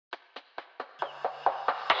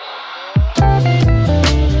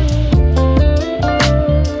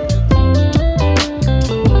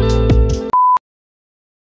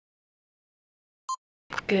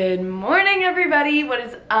everybody, what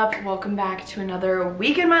is up? Welcome back to another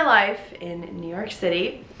week in my life in New York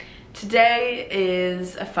City. Today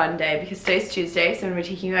is a fun day because today's Tuesday, so I'm going to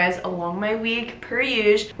be taking you guys along my week per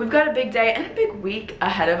usual. We've got a big day and a big week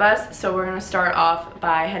ahead of us, so we're going to start off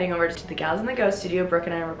by heading over to the Gals on the Go studio. Brooke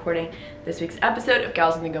and I are recording this week's episode of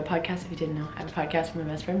Gals on the Go podcast. If you didn't know, I have a podcast with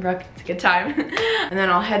my best friend Brooke. It's a good time. And then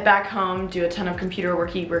I'll head back home, do a ton of computer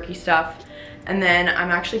worky stuff. And then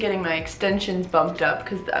I'm actually getting my extensions bumped up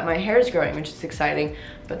because my hair is growing, which is exciting.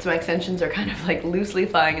 But so my extensions are kind of like loosely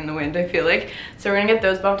flying in the wind, I feel like. So we're gonna get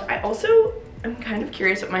those bumped. I also am kind of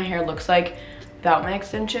curious what my hair looks like without my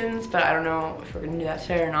extensions, but I don't know if we're gonna do that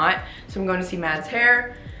today or not. So I'm going to see Mad's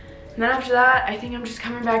hair. And then after that, I think I'm just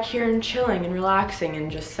coming back here and chilling and relaxing and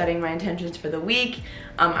just setting my intentions for the week.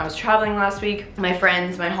 I was traveling last week. My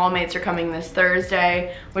friends, my hallmates are coming this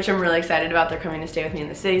Thursday, which I'm really excited about. They're coming to stay with me in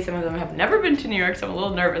the city. Some of them have never been to New York, so I'm a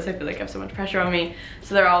little nervous. I feel like I have so much pressure on me.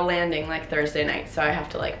 So they're all landing like Thursday night, so I have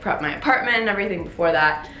to like prep my apartment and everything before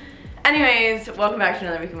that. Anyways, welcome back to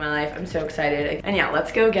another week of my life. I'm so excited. And yeah,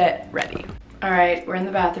 let's go get ready. All right, we're in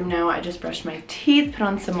the bathroom now. I just brushed my teeth, put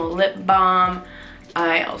on some lip balm.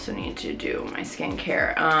 I also need to do my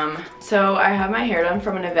skincare. So I have my hair done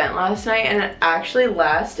from an event last night and it actually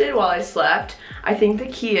lasted while I slept. I think the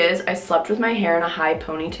key is I slept with my hair in a high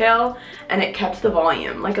ponytail and it kept the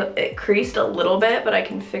volume. Like it creased a little bit, but I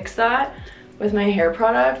can fix that with my hair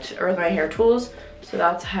product or with my hair tools. So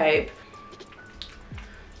that's hype.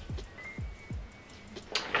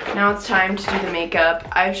 Now it's time to do the makeup.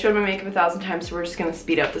 I've showed my makeup 1,000 times, so we're just gonna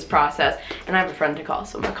speed up this process. And I have a friend to call,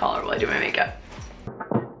 so I'm gonna call her while I do my makeup.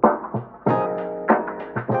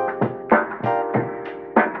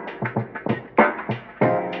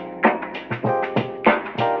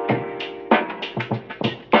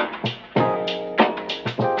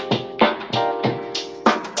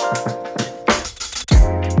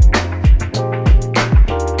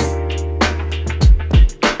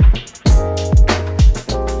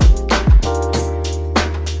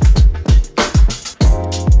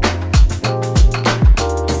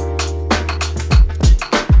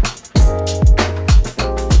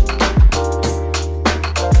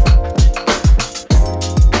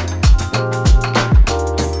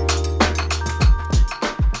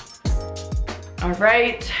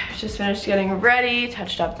 Right, just finished getting ready,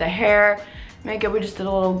 touched up the hair. Makeup, we just did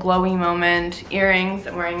a little glowy moment. Earrings,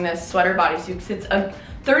 I'm wearing this sweater bodysuit because it's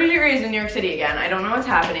 30 degrees in New York City again. I don't know what's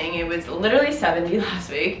happening. It was literally 70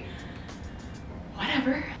 last week.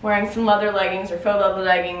 Whatever. Wearing some leather leggings or faux leather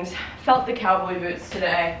leggings. Felt the cowboy boots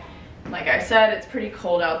today. Like I said, it's pretty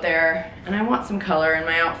cold out there and I want some color in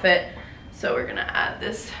my outfit. So we're gonna add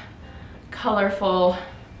this colorful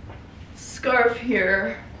scarf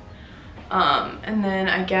here. And then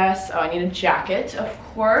I guess, I need a jacket, of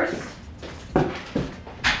course.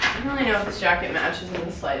 I don't really know if this jacket matches in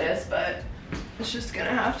the slightest, but it's just gonna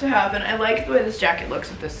have to happen. I like the way this jacket looks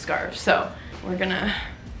with this scarf, so we're gonna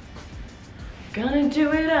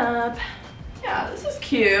do it up. Yeah, this is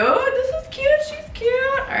cute. This is cute, she's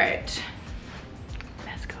cute. All right,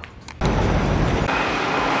 let's go.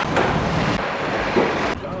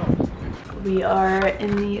 We are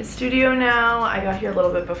in the studio now. I got here a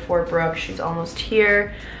little bit before Brooke. She's almost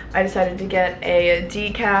here. I decided to get a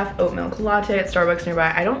decaf oat milk latte at Starbucks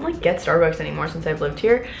nearby. I don't like get Starbucks anymore since I've lived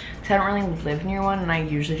here because I don't really live near one and I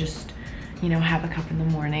usually just, you know, have a cup in the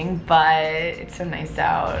morning, but it's so nice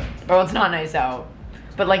out. Well, it's not nice out,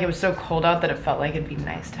 but like it was so cold out that it felt like it'd be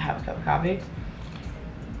nice to have a cup of coffee.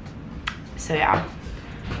 So yeah,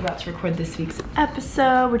 I'm about to record this week's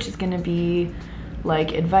episode, which is gonna be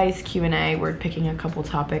like advice, Q&A. We're picking a couple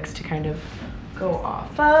topics to kind of go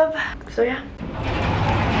off of. So yeah.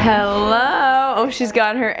 Hello. Oh, she's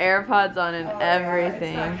got her AirPods on and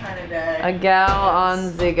everything. Yeah, it's that kind of day. A gal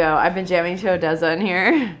on Ziggo. I've been jamming to Odessa in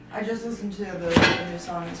here. I just listened to the new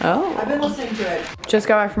song. Oh. I've been listening to it. Just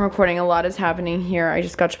got back from recording. A lot is happening here. I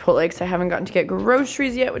just got Chipotle because I haven't gotten to get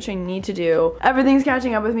groceries yet, which I need to do. Everything's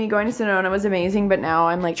catching up with me. Going to Sonoma was amazing, but now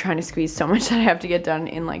I'm like trying to squeeze so much that I have to get done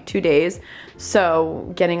in like 2 days.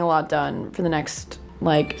 So getting a lot done for the next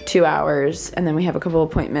like 2 hours, and then we have a couple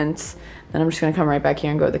appointments. Then I'm just gonna come right back here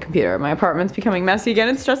and go to the computer. My apartment's becoming messy again.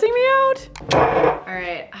 It's stressing me out. All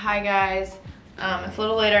right, hi guys. It's a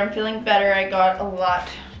little later. I'm feeling better. I got a lot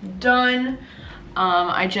done.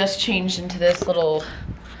 I just changed into this little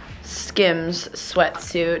Skims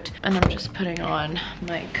sweatsuit, and I'm just putting on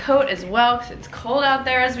my coat as well because it's cold out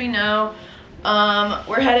there, as we know.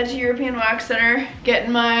 We're headed to European Wax Center,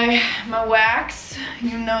 getting my wax.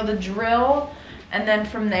 You know the drill. And then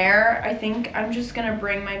from there, I think I'm just gonna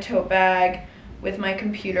bring my tote bag with my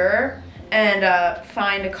computer and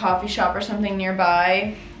find a coffee shop or something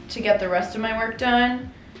nearby to get the rest of my work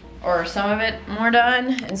done, or some of it more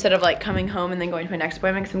done, instead of like coming home and then going to my next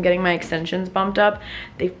appointment, because I'm getting my extensions bumped up.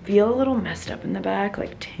 They feel a little messed up in the back,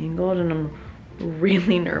 like tangled, and I'm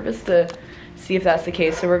really nervous to see if that's the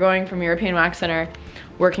case. So we're going from European Wax Center,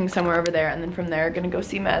 working somewhere over there, and then from there gonna go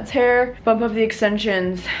see Matt's hair, bump up the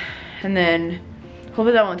extensions, and then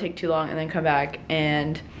hopefully that won't take too long, and then come back,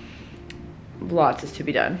 and lots is to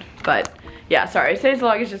be done. But yeah, sorry, today's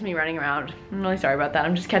vlog is just me running around. I'm really sorry about that.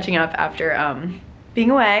 I'm just catching up after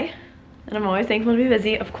being away, and I'm always thankful to be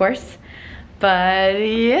busy, of course. But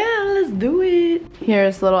yeah, let's do it.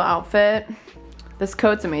 Here's a little outfit. This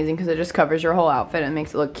coat's amazing because it just covers your whole outfit and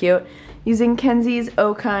makes it look cute. Using Kenzie's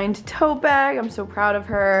Oh Kind tote bag. I'm so proud of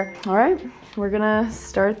her. All right, we're gonna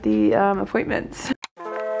start the appointments.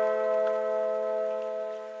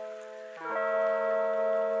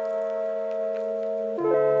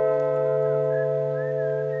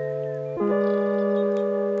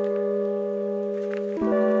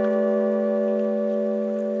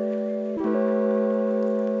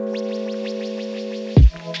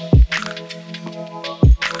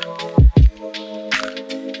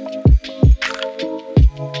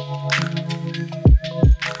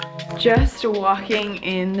 Just walking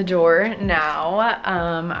in the door now.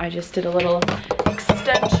 I just did a little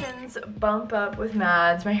extensions bump up with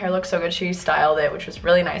Mads. My hair looks so good. She styled it, which was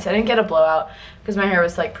really nice. I didn't get a blowout because my hair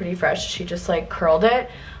was like pretty fresh. She just like curled it.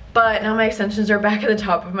 But now my extensions are back at the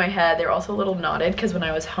top of my head. They're also a little knotted because when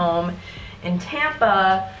I was home in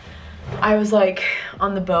Tampa, I was like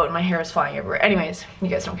on the boat and my hair was flying everywhere. Anyways, you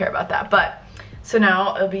guys don't care about that. But so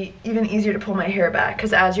now it'll be even easier to pull my hair back,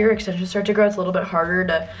 because as your extensions start to grow, it's a little bit harder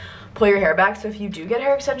to pull your hair back. So if you do get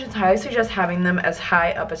hair extensions, I highly suggest having them as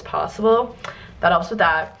high up as possible. That helps with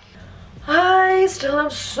that. I still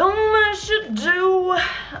have so much to do,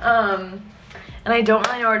 and I don't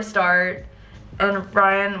really know where to start. And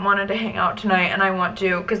Ryan wanted to hang out tonight, and I want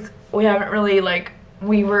to, because we haven't really, like,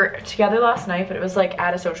 we were together last night, but it was like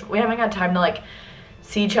at a social, we haven't got time to like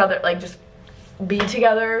see each other, like just be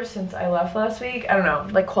together since I left last week. I don't know,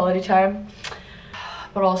 like quality time.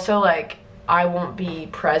 But also like I won't be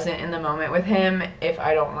present in the moment with him if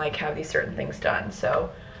I don't like have these certain things done. So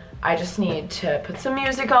I just need to put some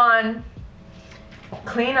music on,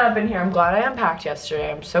 clean up in here. I'm glad I unpacked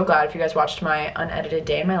yesterday. I'm so glad. If you guys watched my unedited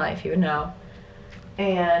day in my life, you would know.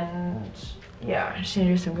 And yeah, I just need to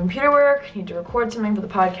do some computer work, need to record something for the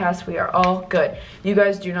podcast. We are all good. You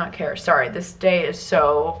guys do not care. Sorry, this day is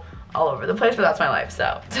so all over the place, but that's my life,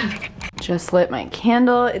 so. Just lit my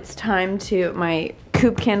candle. It's time to, my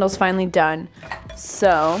coupe candle's finally done.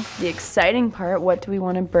 So the exciting part, what do we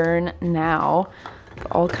want to burn now?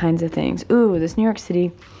 All kinds of things. Ooh, this New York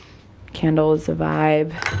City candle is a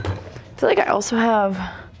vibe. I feel like I also have,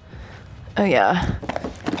 oh yeah,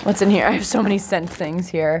 what's in here? I have so many scent things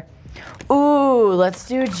here. Ooh, let's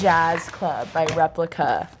do Jazz Club by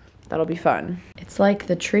Replica. That'll be fun. It's like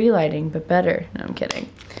the tree lighting, but better. No, I'm kidding.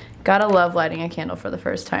 Gotta love lighting a candle for the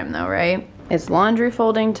first time though, right? It's laundry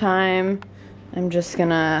folding time. I'm just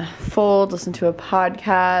gonna fold, listen to a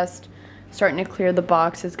podcast, starting to clear the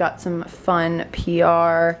boxes, got some fun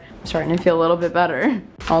PR. Starting to feel a little bit better.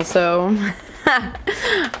 Also,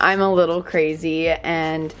 I'm a little crazy,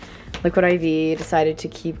 and Liquid IV decided to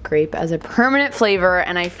keep grape as a permanent flavor,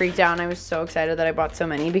 and I freaked out and I was so excited that I bought so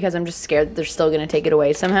many because I'm just scared that they're still gonna take it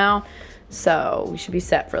away somehow. So we should be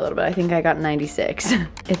set for a little bit. I think I got 96.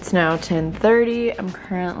 It's now 10:30. I'm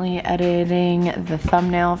currently editing the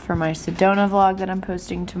thumbnail for my Sedona vlog that I'm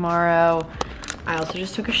posting tomorrow. I also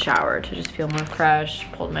just took a shower to just feel more fresh,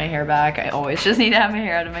 pulled my hair back. I always just need to have my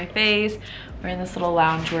hair out of my face. We're in this little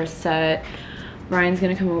loungewear set. Ryan's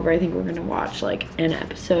gonna come over. I think we're gonna watch like an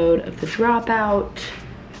episode of The Dropout.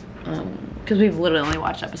 Because we've literally only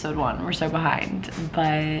watched episode 1. We're so behind.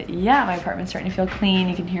 But yeah, my apartment's starting to feel clean.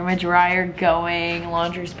 You can hear my dryer going,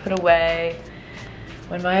 laundry's put away.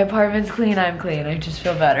 When my apartment's clean, I'm clean. I just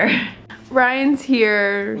feel better. Ryan's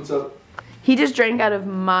here. What's up? He just drank out of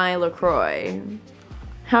my LaCroix.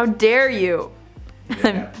 How dare you?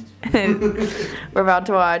 We're about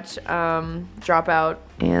to watch Dropout,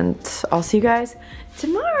 and I'll see you guys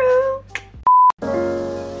tomorrow.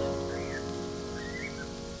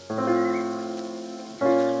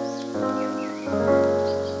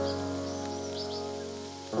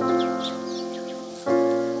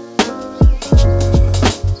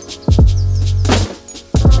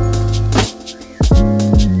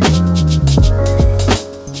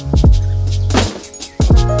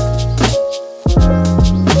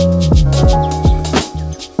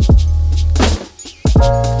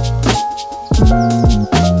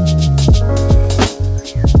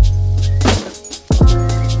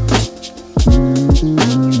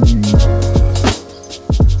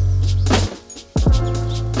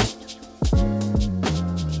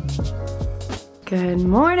 Good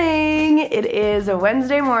morning. It is a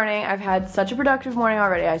Wednesday morning. I've had such a productive morning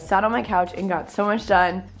already. I sat on my couch and got so much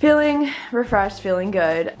done. Feeling refreshed, feeling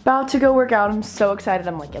good. About to go work out. I'm so excited.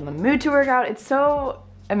 I'm like in the mood to work out. It's so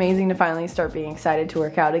amazing to finally start being excited to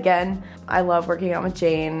work out again. I love working out with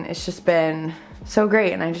Jane. It's just been so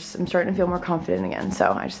great, and I'm starting to feel more confident again.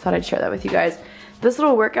 So I just thought I'd share that with you guys. This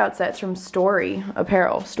little workout set's from Story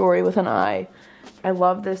Apparel, Story with an I. I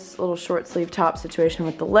love this little short sleeve top situation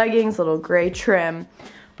with the leggings, little gray trim,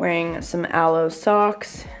 wearing some aloe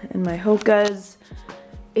socks and my hokas.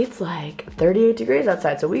 It's like 38 degrees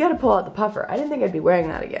outside, so we gotta pull out the puffer. I didn't think I'd be wearing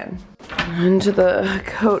that again. Into the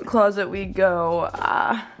coat closet we go.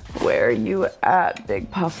 Where are you at,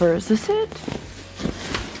 big puffer? Is this it?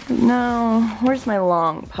 No, where's my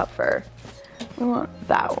long puffer? We want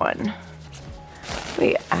that one.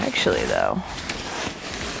 Wait, actually though,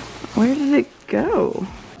 where did it go?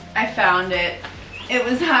 I found it. It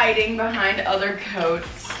was hiding behind other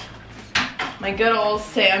coats. My good old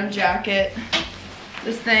Sam jacket.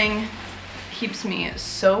 This thing keeps me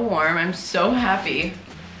so warm. I'm so happy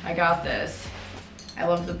I got this. I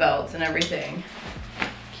love the belts and everything.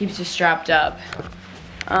 Keeps you strapped up.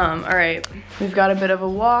 Alright, we've got a bit of a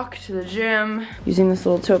walk to the gym using this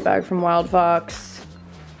little tote bag from Wild Fox.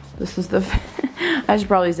 This is the, I should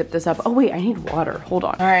probably zip this up. Oh wait, I need water, hold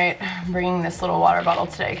on. All right, I'm bringing this little water bottle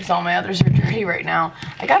today because all my others are dirty right now.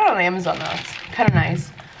 I got it on Amazon though, it's kind of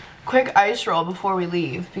nice. Quick ice roll before we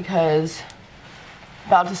leave because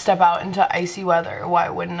about to step out into icy weather.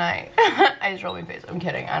 Why wouldn't I? Ice roll my face, I'm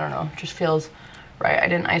kidding, I don't know, it just feels right. I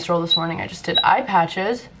didn't ice roll this morning, I just did eye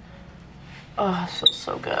patches. Oh, it feels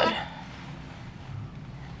so good.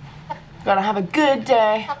 Gonna have a good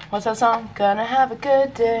day. What's that song? Gonna have a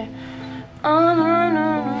good day. Oh, no, no,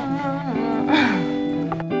 no, no.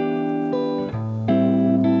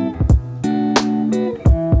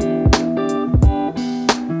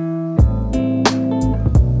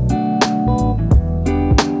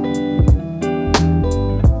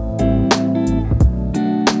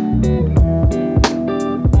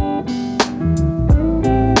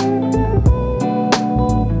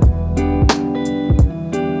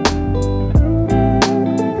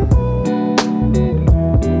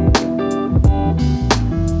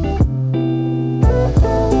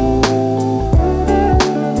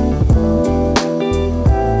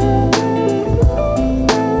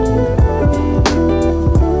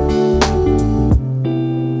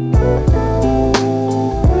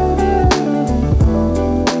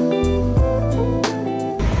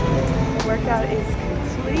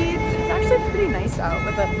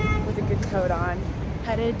 With a good coat on.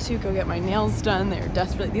 Headed to go get my nails done. They're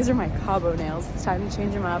desperately, these are my Cabo nails. It's time to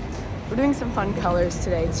change them up. We're doing some fun colors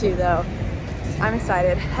today too though. I'm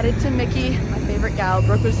excited. Headed to Mickey, my favorite gal.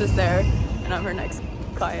 Brooke was just there and I'm her next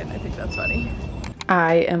client. I think that's funny.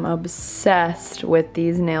 I am obsessed with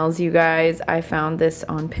these nails, you guys. I found this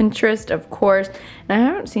on Pinterest, of course, and I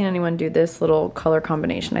haven't seen anyone do this little color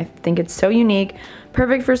combination. I think it's so unique.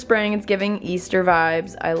 Perfect for spring. It's giving Easter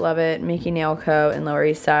vibes. I love it. Mickey Nail Co. in Lower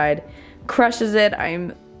East Side crushes it.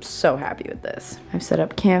 I'm so happy with this. I've set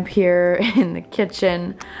up camp here in the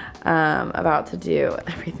kitchen. About to do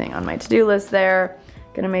everything on my to-do list there.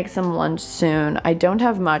 Gonna make some lunch soon. I don't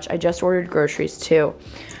have much. I just ordered groceries too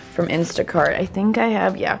from Instacart. I think I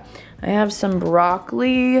have, yeah. I have some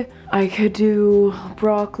broccoli. I could do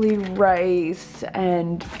broccoli, rice,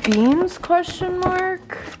 and beans, question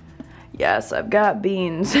mark? Yes, I've got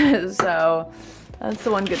beans. So that's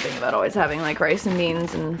the one good thing about always having like rice and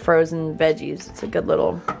beans and frozen veggies. It's a good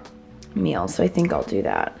little meal, so I think I'll do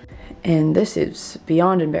that. And this is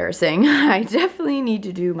beyond embarrassing. I definitely need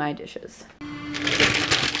to do my dishes.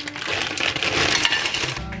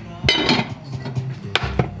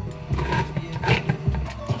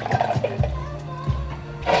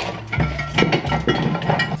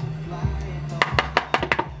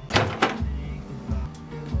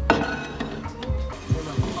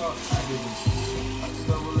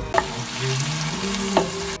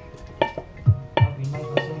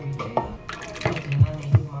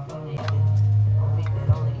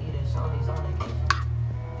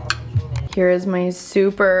 Here is my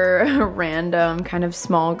super random kind of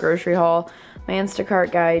small grocery haul. My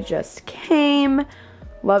Instacart guy just came.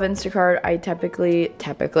 Love Instacart. I typically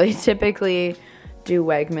do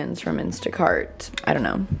Wegmans from Instacart. I don't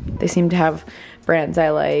know. They seem to have brands I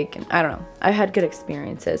like. And I don't know. I've had good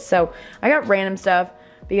experiences. So I got random stuff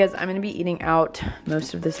because I'm going to be eating out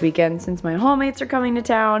most of this weekend since my hallmates are coming to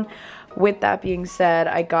town. With that being said,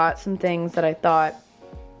 I got some things that I thought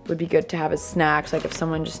would be good to have as snacks, like if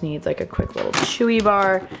someone just needs like a quick little chewy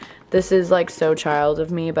bar. This is like so child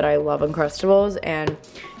of me, but I love Uncrustables, and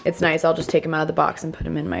it's nice. I'll just take them out of the box and put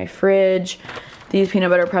them in my fridge. These peanut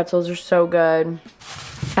butter pretzels are so good.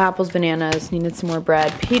 Apples, bananas, needed some more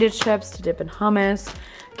bread. Pita chips to dip in hummus.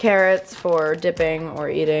 Carrots for dipping or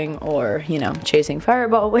eating or, you know, chasing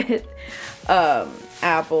Fireball with.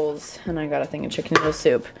 Apples, and I got a thing of chicken noodle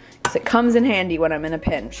soup. Because it comes in handy when I'm in a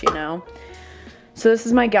pinch, you know. So this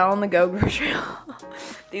is my Gal on the Go grocery haul.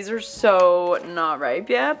 These are so not ripe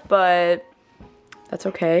yet, but that's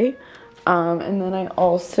okay. And then I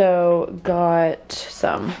also got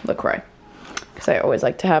some LaCroix, because I always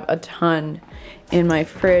like to have a ton in my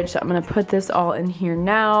fridge. So I'm gonna put this all in here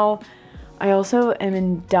now. I also am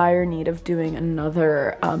in dire need of doing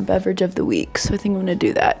another beverage of the week, so I think I'm gonna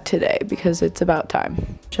do that today because it's about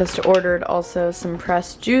time. Just ordered also some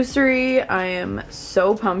pressed juicery. I am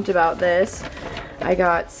so pumped about this. I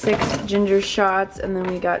got 6 ginger shots, and then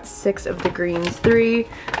we got 6 of the greens 3.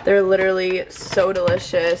 They're literally so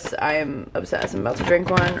delicious. I am obsessed. I'm about to drink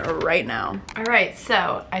one right now. All right,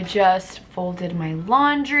 so I just folded my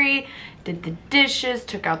laundry, did the dishes,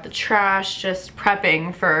 took out the trash, just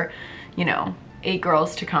prepping for, you know, 8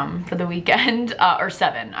 girls to come for the weekend, or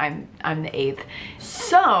 7. I'm the 8th.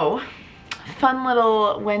 So, fun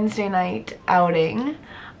little Wednesday night outing.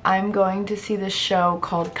 I'm going to see this show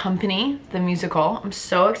called Company, the musical. I'm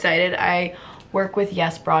so excited. I work with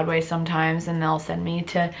Yes Broadway sometimes, and they'll send me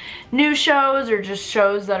to new shows or just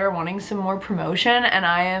shows that are wanting some more promotion, and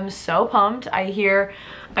I am so pumped. I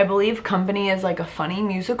believe Company is like a funny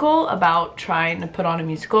musical about trying to put on a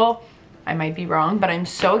musical. I might be wrong, but I'm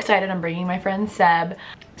so excited. I'm bringing my friend Seb.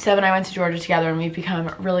 Seb and I went to Georgia together, and we've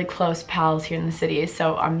become really close pals here in the city.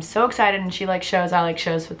 So I'm so excited, and she likes shows, I like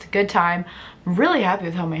shows, so it's a good time. I'm really happy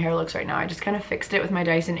with how my hair looks right now. I just kind of fixed it with my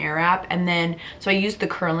Dyson Airwrap, and then, so I used the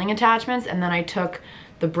curling attachments, and then I took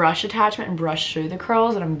the brush attachment and brushed through the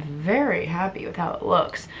curls, and I'm very happy with how it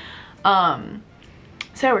looks.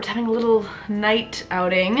 So we're having a little night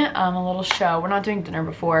outing, a little show. We're not doing dinner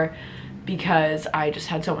before, because I just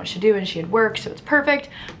had so much to do and she had work, so it's perfect.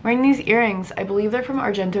 I'm wearing these earrings. I believe they're from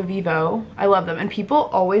Argento Vivo. I love them, and people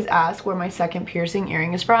always ask where my second piercing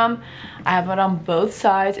earring is from. I have it on both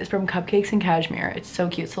sides. It's from Cupcakes and Cashmere. It's so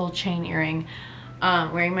cute. It's a little chain earring.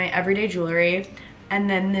 Wearing my everyday jewelry, and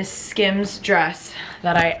then this Skims dress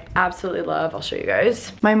that I absolutely love. I'll show you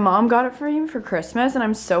guys. My mom got it for me for Christmas, and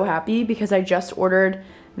I'm so happy because I just ordered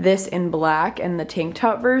this in black and the tank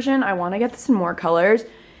top version. I want to get this in more colors.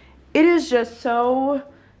 It is just so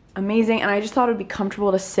amazing, and I just thought it would be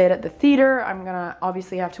comfortable to sit at the theater. I'm gonna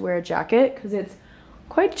obviously have to wear a jacket because it's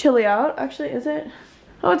quite chilly out. Actually, is it?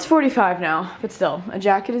 Oh, it's 45 now, but still, a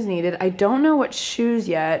jacket is needed. I don't know what shoes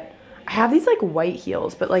yet. I have these like white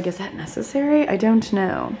heels, but like, is that necessary? I don't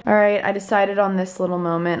know. All right, I decided on this little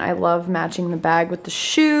moment. I love matching the bag with the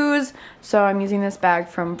shoes, so I'm using this bag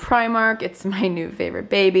from Primark. It's my new favorite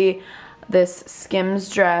baby. This Skims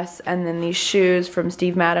dress, and then these shoes from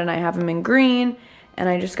Steve Madden. I have them in green, and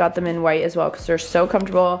I just got them in white as well because they're so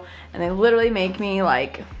comfortable, and they literally make me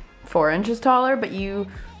like 4 inches taller, but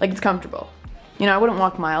it's comfortable. You know, I wouldn't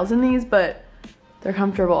walk miles in these, but they're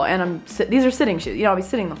comfortable, and these are sitting shoes. You know, I'll be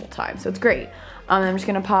sitting the whole time, so it's great. I'm just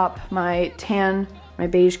gonna pop my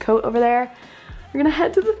beige coat over there. We're gonna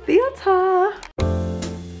head to the theater.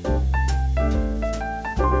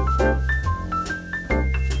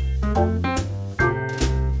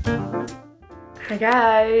 Hi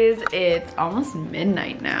guys, it's almost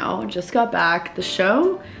midnight now. Just got back. The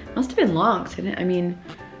show must have been long, because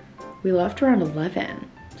we left around 11.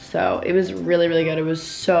 So it was really, really good. It was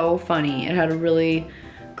so funny. It had a really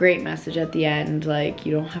great message at the end. Like,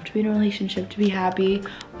 you don't have to be in a relationship to be happy,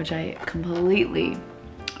 which I completely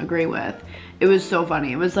agree with. It was so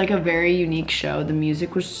funny. It was like a very unique show. The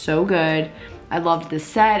music was so good. I loved the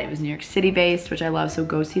set. It was New York City based, which I love, so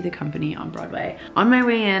go see The Company on Broadway. On my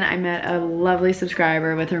way in, I met a lovely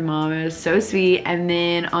subscriber with her mom. It was so sweet. And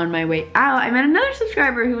then on my way out, I met another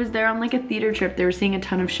subscriber who was there on like a theater trip. They were seeing a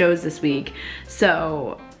ton of shows this week.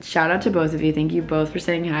 So shout out to both of you. Thank you both for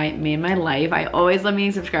saying hi. It made my life. I always love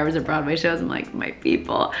meeting subscribers at Broadway shows. I'm like, my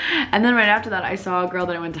people. And then right after that, I saw a girl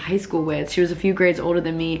that I went to high school with. She was a few grades older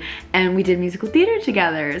than me, and we did musical theater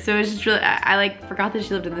together. So it was just really, I like forgot that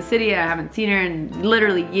she lived in the city. I haven't seen her in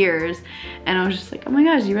literally years. And I was just like, oh my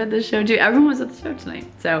gosh, you read this show too. Everyone was at the show tonight.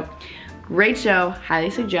 So great show, highly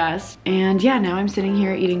suggest. And yeah, now I'm sitting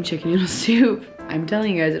here eating chicken noodle soup. I'm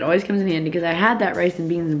telling you guys, it always comes in handy because I had that rice and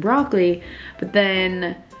beans and broccoli, but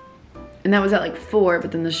then, and that was at like 4,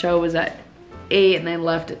 but then the show was at 8 and I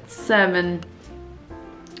left at 7.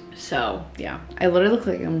 So yeah, I literally look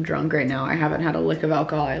like I'm drunk right now. I haven't had a lick of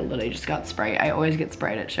alcohol. I literally just got Sprite. I always get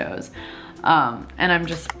Sprite at shows.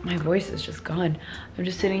 And my voice is just gone. I'm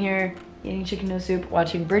just sitting here eating chicken noodle soup,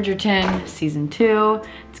 watching Bridgerton season 2.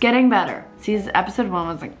 It's getting better. Episode 1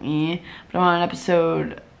 was like, but I'm on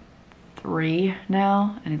episode 3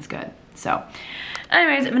 now, and it's good. So,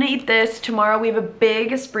 anyways, I'm gonna eat this. Tomorrow we have a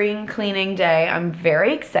big spring cleaning day. I'm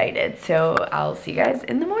very excited, so I'll see you guys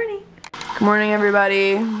in the morning. Good morning,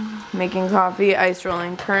 everybody. Making coffee, ice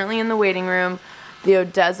rolling. Currently in the waiting room. The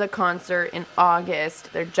Odessa concert in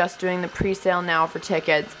August. They're just doing the pre-sale now for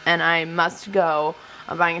tickets, and I must go.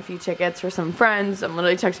 I'm buying a few tickets for some friends. I'm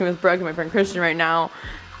literally texting with Brooke and my friend Christian right now.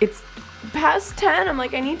 It's past 10. I'm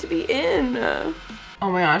like, I need to be in.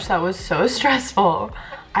 Oh my gosh, that was so stressful.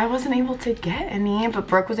 I wasn't able to get any, but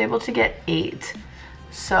Brooke was able to get 8.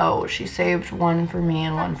 So she saved 1 for me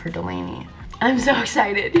and 1 for Delaney. I'm so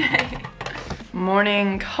excited, yay.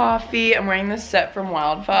 Morning coffee. I'm wearing this set from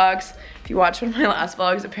Wild Fox. If you watched one of my last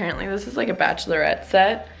vlogs, apparently this is like a bachelorette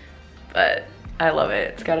set, but I love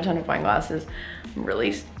it. It's got a ton of wine glasses.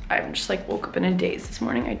 I'm just like woke up in a daze this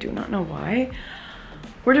morning. I do not know why.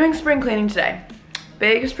 We're doing spring cleaning today.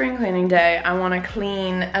 Big spring cleaning day. I want to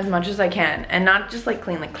clean as much as I can, and not just like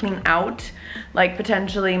clean out, like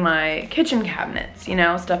potentially my kitchen cabinets, you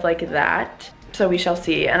know, stuff like that. So we shall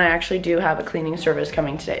see. And I actually do have a cleaning service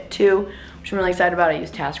coming today too, which I'm really excited about. I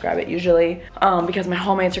use TaskRabbit usually because my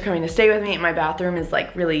hallmates are coming to stay with me. My bathroom is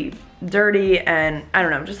like really dirty, and I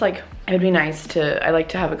don't know, just like it would be nice to, I like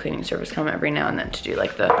to have a cleaning service come every now and then to do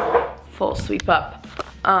like the full sweep up.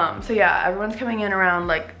 So yeah, everyone's coming in around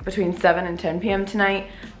like between 7 and 10 p.m. tonight.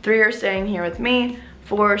 3 are staying here with me,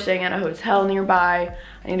 4 are staying at a hotel nearby.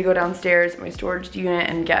 I need to go downstairs in my storage unit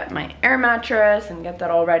and get my air mattress and get that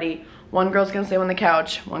all ready. 1 girl's gonna stay on the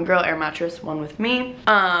couch, 1 girl air mattress, 1 with me.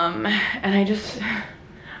 And I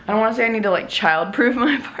don't wanna say I need to like child-proof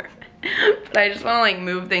my apartment, but I just wanna like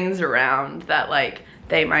move things around that like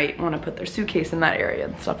they might wanna put their suitcase in that area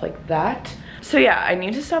and stuff like that. So yeah, I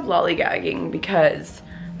need to stop lollygagging because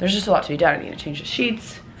there's just a lot to be done. I need to change the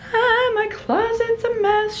sheets. My closet's a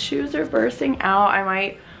mess, shoes are bursting out. I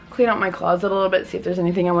might clean out my closet a little bit, see if there's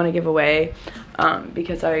anything I want to give away,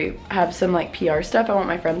 because I have some like PR stuff I want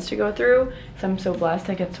my friends to go through, because I'm so blessed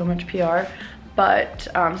I get so much PR. But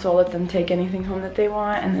so I'll let them take anything home that they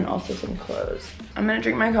want, and then also some clothes. I'm gonna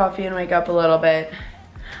drink my coffee and wake up a little bit.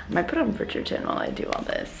 I might put on Bridgerton while I do all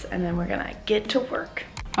this, and then we're gonna get to work.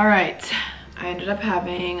 All right, I ended up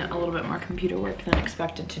having a little bit more computer work than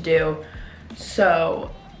expected to do,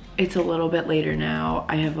 so it's a little bit later now.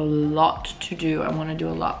 I have a lot to do. I want to do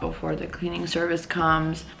a lot before the cleaning service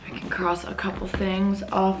comes. I can cross a couple things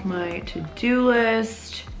off my to-do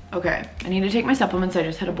list. Okay, I need to take my supplements. I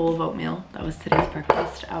just had a bowl of oatmeal. That was today's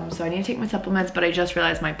breakfast. So I need to take my supplements, but I just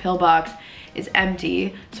realized my pill box is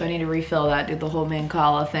empty, so I need to refill that, do the whole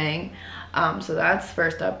Mancala thing. So that's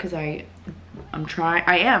first up, because I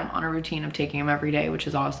am on a routine of taking them every day, which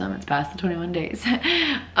is awesome. It's past the 21 days.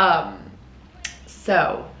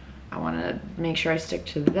 So I want to make sure I stick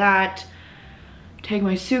to that. Take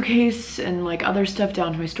my suitcase and like other stuff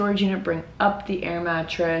down to my storage unit, bring up the air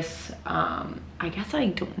mattress. I guess I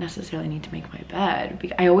don't necessarily need to make my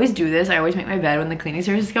bed. I always do this. I always make my bed when the cleaning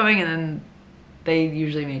service is coming, and then they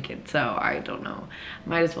usually make it. So I don't know.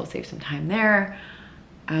 Might as well save some time there.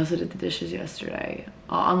 I also did the dishes yesterday.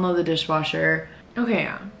 I'll unload the dishwasher. Okay,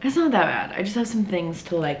 yeah, it's not that bad. I just have some things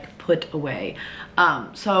to like put away.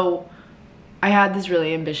 So I had this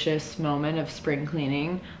really ambitious moment of spring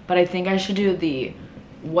cleaning, but I think I should do the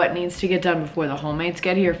what needs to get done before the homemates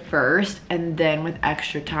get here first, and then with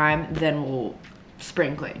extra time, then we'll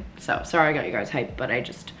spring clean. So sorry I got you guys hyped, but I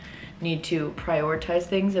just need to prioritize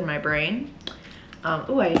things in my brain.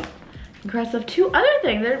 Oh, I can cross off 2 other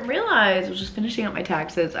things I didn't realize. I was just finishing up my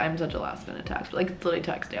taxes. I'm such a last minute tax, but like it's literally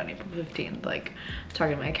tax day on April 15th. Like I was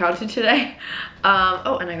talking to my accountant today.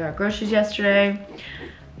 Oh, and I got groceries yesterday.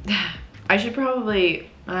 I should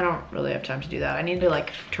probably, I don't really have time to do that. I need to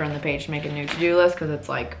like turn the page to make a new to-do list because it's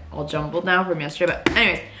like all jumbled now from yesterday. But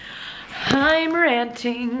anyways, I'm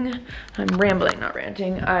ranting. I'm rambling, not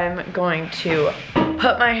ranting. I'm going to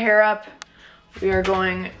put my hair up. We are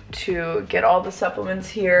going to get all the supplements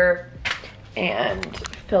here and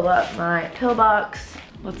fill up my pill box.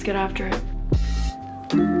 Let's get after it.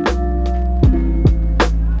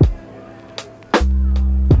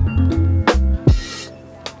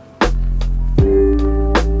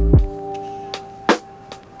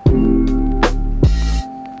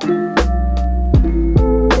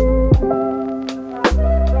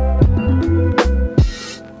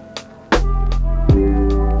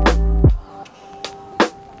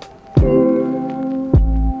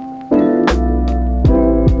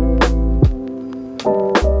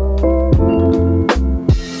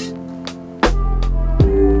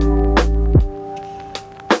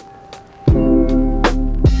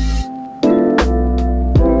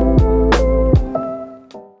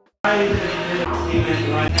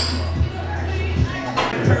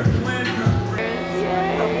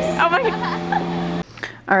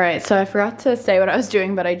 All right, so I forgot to say what I was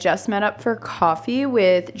doing, but I just met up for coffee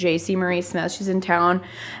with JC Marie Smith. She's in town,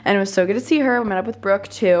 and it was so good to see her. I met up with Brooke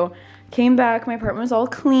too. Came back, my apartment was all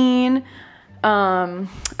clean.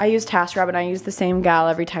 I used TaskRabbit, and I use the same gal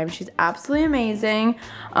every time. She's absolutely amazing.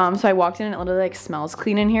 So I walked in and it literally like smells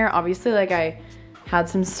clean in here. Obviously, like I had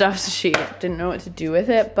some stuff, so she didn't know what to do with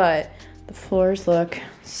it, but the floors look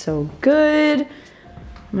so good.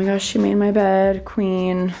 Oh my gosh, she made my bed,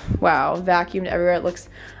 queen. Wow, vacuumed everywhere. It looks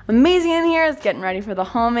amazing in here. It's getting ready for the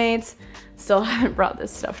hallmates. Still haven't brought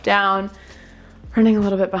this stuff down. Running a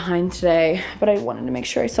little bit behind today, but I wanted to make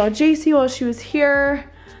sure I saw JC while she was here.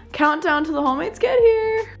 Countdown till the hallmates get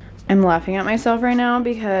here. I'm laughing at myself right now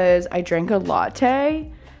because I drank a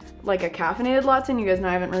latte, like a caffeinated latte, and you guys know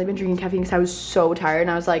I haven't really been drinking caffeine because I was so tired,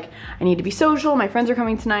 and I was like, I need to be social. My friends are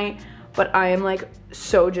coming tonight, but I am like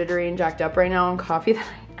so jittery and jacked up right now on coffee that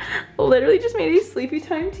I literally just made a sleepy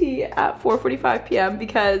time tea at 4:45 p.m.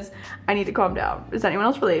 because I need to calm down. Does anyone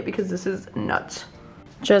else relate? Because this is nuts.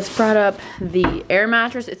 Just brought up the air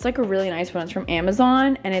mattress. It's like a really nice one. It's from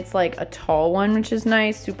Amazon, and it's like a tall one, which is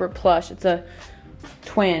nice, super plush. It's a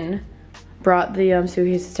twin. Brought the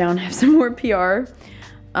suitcases down. I have some more PR.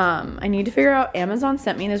 I need to figure out, Amazon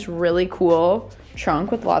sent me this really cool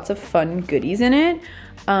trunk with lots of fun goodies in it,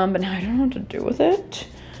 but now I don't know what to do with it.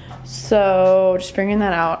 So just figuring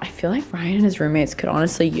that out. I feel like Ryan and his roommates could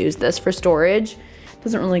honestly use this for storage.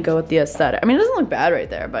 Doesn't really go with the aesthetic. I mean, it doesn't look bad right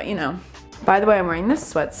there, but you know. By the way, I'm wearing this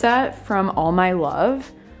sweat set from All My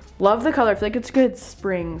Love. Love the color. I feel like it's a good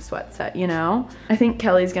spring sweat set, you know? I think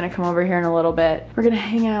Kelly's gonna come over here in a little bit. We're gonna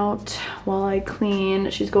hang out while I clean.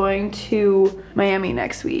 She's going to Miami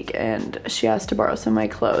next week, and she asked to borrow some of my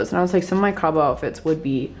clothes. And I was like, some of my Cabo outfits would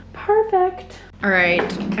be perfect. All right,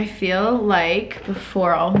 I feel like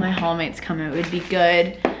before all of my hallmates come, it would be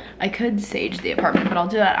good. I could sage the apartment, but I'll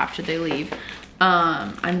do that after they leave.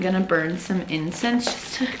 I'm gonna burn some incense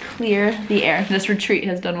just to clear the air. This retreat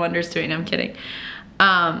has done wonders to me. No, I'm kidding.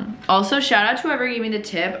 Also, shout out to whoever gave me the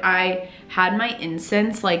tip. I had my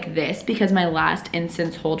incense like this because my last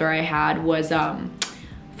incense holder I had was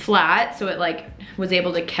flat, so it like was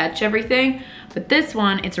able to catch everything. But this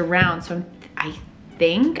one, it's round, so I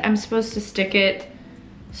think I'm supposed to stick it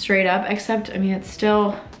straight up, except, I mean, it's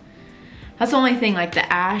still, that's the only thing, like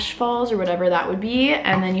the ash falls or whatever that would be,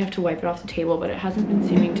 and then you have to wipe it off the table, but it hasn't been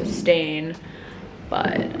seeming to stain.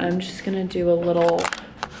 But I'm just gonna do a little,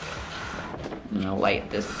 I'm gonna light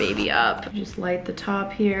this baby up. Just light the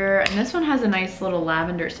top here, and this one has a nice little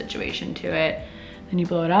lavender situation to it. Then you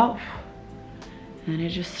blow it out, and it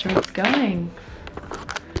just starts going.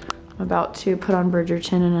 I'm about to put on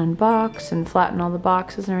Bridgerton and unbox and flatten all the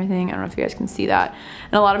boxes and everything. I don't know if you guys can see that.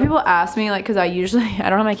 And a lot of people ask me, like, cause I don't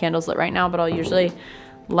have my candles lit right now, but I'll usually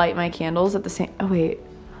light my candles at the same, oh wait,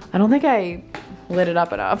 I don't think I lit it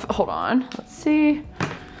up enough. Hold on, let's see.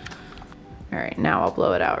 All right, now I'll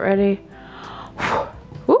blow it out, ready?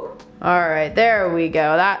 Woo. All right, there we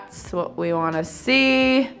go. That's what we wanna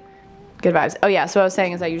see. Good vibes. Oh yeah, so what I was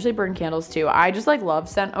saying is I usually burn candles too. I just like love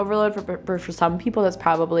scent overload. For some people, that's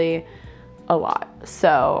probably a lot.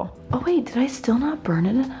 So, oh wait, did I still not burn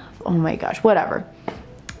it enough? Oh my gosh, whatever.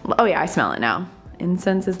 Oh yeah, I smell it now.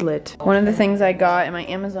 Incense is lit. One of the things I got in my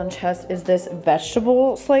Amazon chest is this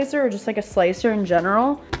vegetable slicer, or just like a slicer in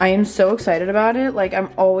general. I am so excited about it. Like,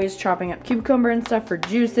 I'm always chopping up cucumber and stuff for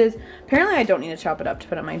juices. Apparently I don't need to chop it up to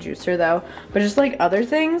put in my juicer though, but just like other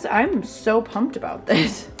things, I'm so pumped about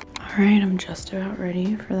this. All right, I'm just about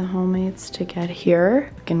ready for the hallmates to get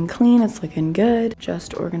here. Looking clean, it's looking good.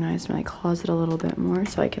 Just organized my closet a little bit more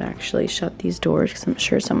so I can actually shut these doors because I'm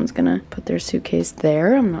sure someone's gonna put their suitcase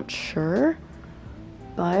there. I'm not sure,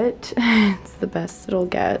 but it's the best it'll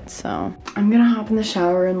get. So I'm gonna hop in the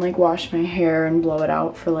shower and like wash my hair and blow it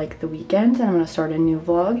out for like the weekend, and I'm gonna start a new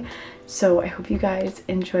vlog. So I hope you guys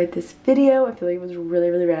enjoyed this video. I feel like it was really,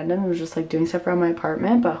 really random. It was just like doing stuff around my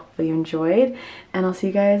apartment, but hopefully you enjoyed. And I'll see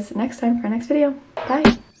you guys next time for our next video.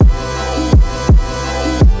 Bye.